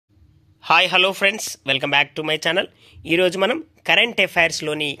Hi hello friends, welcome back to my channel. ఈరోజు మనం current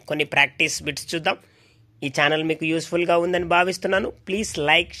అఫైర్స్లోని కొన్ని ప్రాక్టీస్ బిట్స్ చూద్దాం. ఈ ఛానల్ మీకు యూస్ఫుల్గా ఉందని భావిస్తున్నాను. Please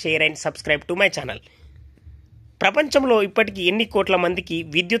like, share and subscribe to my channel. ప్రపంచంలో ఇప్పటికీ ఎన్ని కోట్ల మందికి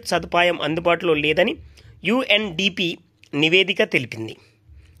విద్యుత్ సదుపాయం అందుబాటులో లేదని యుఎన్డిపి నివేదిక తెలిపింది?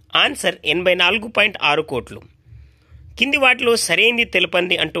 ఆన్సర్ 84.6 కోట్లు. కింది వాటిలో సరైనది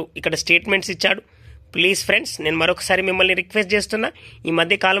తెలపండి అంటూ ఇక్కడ స్టేట్మెంట్స్ ఇచ్చాడు. ప్లీజ్ ఫ్రెండ్స్, నేను మరొకసారి మిమ్మల్ని రిక్వెస్ట్ చేస్తున్నా, ఈ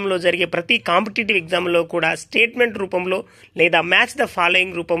మధ్య కాలంలో జరిగే ప్రతి కాంపిటేటివ్ ఎగ్జామ్లో కూడా స్టేట్మెంట్ రూపంలో లేదా మ్యాచ్ ద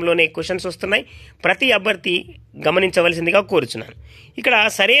ఫాలోయింగ్ రూపంలోనే క్వశ్చన్స్ వస్తున్నాయి. ప్రతి అభ్యర్థి గమనించవలసిందిగా కోరుచున్నాను. ఇక్కడ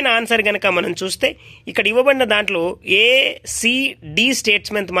సరైన ఆన్సర్ కనుక మనం చూస్తే ఇక్కడ ఇవ్వబడిన దాంట్లో ఏసిడి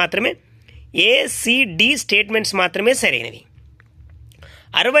స్టేట్మెంట్స్ మాత్రమే సరైనవి.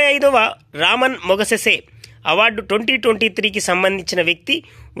 65వ రామన్ మొగసెసే అవార్డు 2023కి సంబంధించిన వ్యక్తి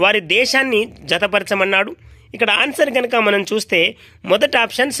వారి దేశాన్ని జతపరచమన్నాడు. ఇక్కడ ఆన్సర్ కనుక మనం చూస్తే మొదటి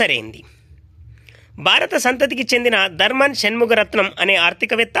ఆప్షన్ సరైంది. భారత సంతతికి చెందిన ధర్మన్ షణ్ముగరత్నం అనే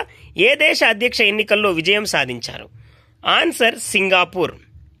ఆర్థికవేత్త ఏ దేశ అధ్యక్ష ఎన్నికల్లో విజయం సాధించారు? Answer Singapore.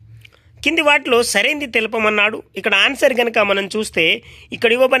 కింది వాటిలో సరైనది తెలపమన్నాడు. ఇక్కడ ఆన్సర్ కనుక మనం చూస్తే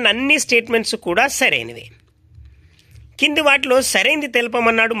ఇక్కడ ఇవ్వబడిన అన్ని స్టేట్మెంట్స్ కూడా సరైనవే. కింది వాటిలో సరైనది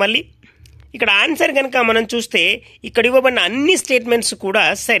తెలపమన్నాడు. మళ్ళీ ఇక్కడ ఆన్సర్ కనుక మనం చూస్తే ఇక్కడ ఇవ్వబడిన అన్ని స్టేట్మెంట్స్ కూడా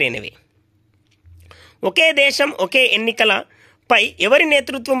సరైనవి. ఒకే దేశం ఒకే ఎన్నికలపై ఎవరి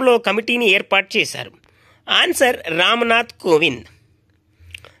నేతృత్వంలో కమిటీని ఏర్పాటు చేశారు? ఆన్సర్ రామ్నాథ్ కోవింద్.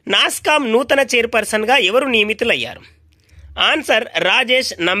 నాస్కామ్ నూతన చైర్పర్సన్గా ఎవరు నియమితులయ్యారు? ఆన్సర్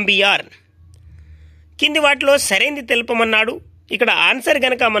రాజేష్ నంబియార్. కింది వాటిలో సరైనది తెలుపమన్నాడు. ఇక్కడ ఆన్సర్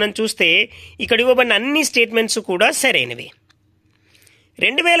కనుక మనం చూస్తే ఇక్కడ ఇవ్వబడిన అన్ని స్టేట్మెంట్స్ కూడా సరైనవి.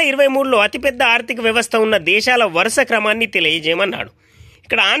 2023లో అతిపెద్ద ఆర్థిక వ్యవస్థ ఉన్న దేశాల వరుస క్రమాన్ని తెలియజేయమన్నాడు.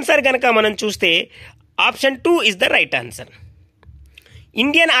 ఇక్కడ ఆన్సర్ కనుక మనం చూస్తే option 2 is the right answer.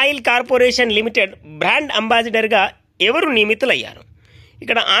 Indian oil corporation limited brand అంబాసిడర్గా ఎవరు నియమితులయ్యారు?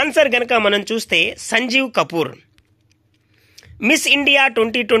 ఇక్కడ ఆన్సర్ కనుక మనం చూస్తే సంజీవ్ కపూర్. మిస్ ఇండియా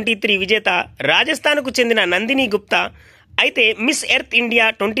 2023 విజేత రాజస్థాన్కు చెందిన నందిని గుప్తా అయితే మిస్ ఎర్త్ ఇండియా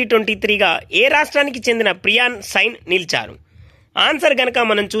 2023గా ఏ రాష్ట్రానికి చెందిన ప్రియాన్ సైన్ నిలిచారు? ఆన్సర్ కనుక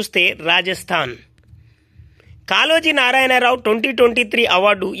మనం చూస్తే రాజస్థాన్. కాళోజీ నారాయణరావు 2023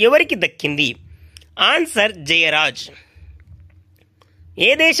 అవార్డు ఎవరికి దక్కింది? ఆన్సర్ జయరాజ్. ఏ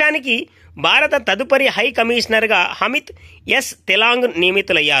దేశానికి భారత తదుపరి హై కమిషనర్గా హమిత్ ఎస్ తెలాంగ్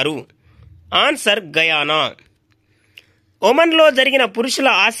నియమితులయ్యారు? Answer Guyana. ఒమన్లో జరిగిన పురుషుల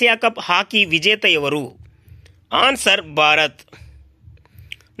ఆసియా కప్ హాకీ విజేత ఎవరు? ఆన్సర్ భారత్.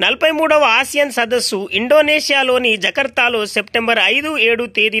 43వ ఆసియన్ సదస్సు ఇండోనేషియాలోని జకర్తాలో సెప్టెంబర్ 5-7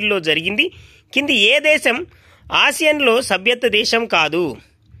 తేదీల్లో జరిగింది. కింది ఏ దేశం ఆసియన్లో సభ్యత్వ దేశం కాదు?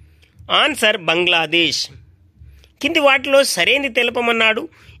 ఆన్సర్ బంగ్లాదేశ్. కింది వాటిలో సరైనది తెలపమన్నాడు.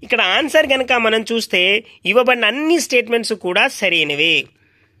 ఇక్కడ ఆన్సర్ కనుక మనం చూస్తే ఇవ్వబడిన అన్ని స్టేట్మెంట్స్ కూడా సరైనవే.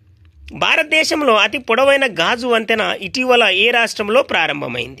 భారతదేశంలో అతి పొడవైన గాజు వంతెన ఇటీవల ఏ రాష్ట్రంలో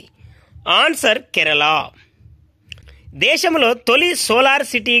ప్రారంభమైంది? ఆన్సర్ కేరళ. దేశంలో తొలి సోలార్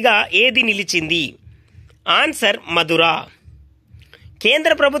సిటీగా ఏది నిలిచింది? ఆన్సర్ మధుర.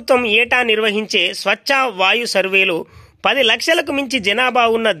 కేంద్ర ప్రభుత్వం ఏటా నిర్వహించే స్వచ్ఛ వాయు సర్వేలో 10 లక్షలకు మించి జనాభా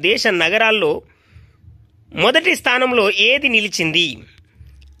ఉన్న దేశ నగరాల్లో మొదటి స్థానంలో ఏది నిలిచింది?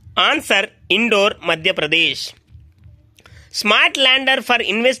 Answer indoor, Madhya Pradesh. Smart lander for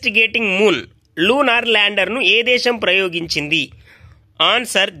investigating moon lunar ల్యాండర్ను ఏ దేశం ప్రయోగించింది?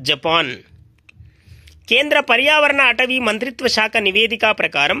 Answer Japan. కేంద్ర పర్యావరణ అటవీ మంత్రిత్వ శాఖ నివేదిక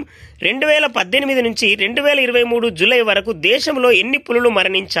ప్రకారం 2018 నుంచి 2023 జూలై వరకు దేశంలో ఎన్ని పులులు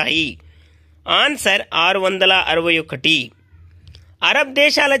మరణించాయి? ఆన్సర్ 661. అరబ్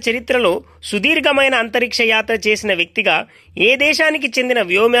దేశాల చరిత్రలో సుదీర్ఘమైన అంతరిక్ష యాత్ర చేసిన వ్యక్తిగా ఏ దేశానికి చెందిన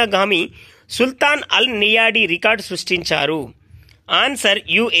వ్యోమగామి సుల్తాన్ అల్ నియాడి రికార్డు సృష్టించారు? Answer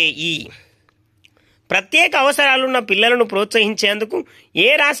UAE. ప్రత్యేక అవసరాలున్న పిల్లలను ప్రోత్సహించేందుకు ఏ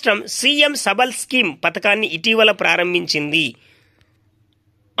రాష్ట్రం సీఎం సబల్ స్కీమ్ పథకాన్ని ఇటీవల ప్రారంభించింది?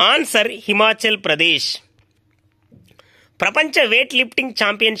 ఆన్సర్ హిమాచల్ ప్రదేశ్. ప్రపంచ వెయిట్ లిఫ్టింగ్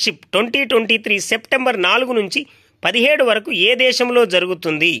ఛాంపియన్షిప్ 2023 సెప్టెంబర్ 4 నుంచి 17 వరకు ఏ దేశంలో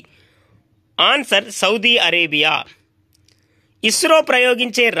జరుగుతుంది? Answer Saudi Arabia. ISRO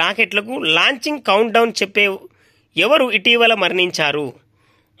ప్రయోగించే రాకెట్లకు launching count down చెప్పే ఎవరు ఇటీవల మరణించారు?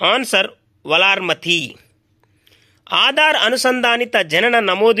 ఆన్సర్ వలార్మతి. ఆధార్ అనుసంధానిత జనన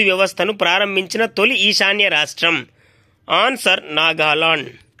నమోదు వ్యవస్థను ప్రారంభించిన తొలి ఈశాన్య రాష్ట్రం? ఆన్సర్ నాగాలాండ్.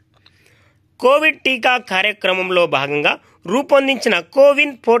 కోవిడ్ టీకా కార్యక్రమంలో భాగంగా రూపొందించిన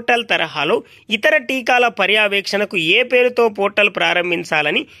కోవిన్ పోర్టల్ తరహాలో ఇతర టీకాల పర్యవేక్షణకు ఏ పేరుతో పోర్టల్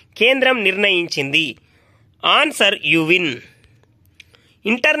ప్రారంభించాలని కేంద్రం నిర్ణయించింది? Answer యువిన్.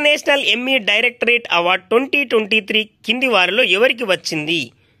 International Emmy directorate award 2023 కింది వారిలో ఎవరికి వచ్చింది?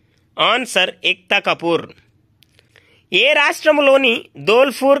 ఆన్సర్ ఏక్తా కపూర్. ఏ రాష్ట్రంలోని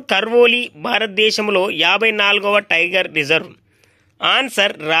ధోల్పూర్ కర్వోలి భారతదేశంలో 54వ టైగర్ రిజర్వ్?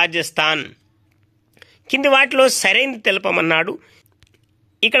 ఆన్సర్ రాజస్థాన్. కింది వాటిలో సరైనది తెలపమన్నాడు.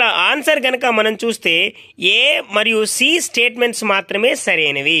 ఇక్కడ ఆన్సర్ గనక మనం చూస్తే ఏ మరియు సి స్టేట్మెంట్స్ మాత్రమే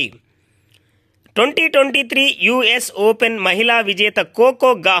సరైనవి. 2023 యుఎస్ ఓపెన్ మహిళా విజేత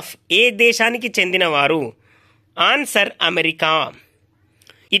కోకో గాఫ్ ఏ దేశానికి చెందినవారు? Answer America.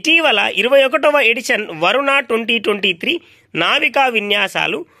 ఇటీవల 21వ ఎడిషన్ వరుణ 2023 నావికా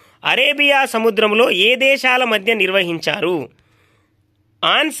విన్యాసాలు అరేబియా సముద్రంలో ఏ దేశాల మధ్య నిర్వహించారు?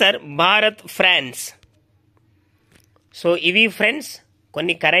 Answer Bharat, France. సో ఇవి ఫ్రెండ్స్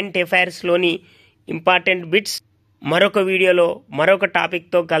కొన్ని కరెంట్ అఫైర్స్లోని ఇంపార్టెంట్ బిట్స్. మరొక వీడియోలో మరొక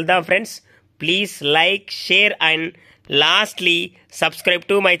టాపిక్తో కలుద్దాం friends. Please like, share and lastly subscribe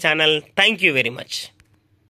to my channel. Thank you very much.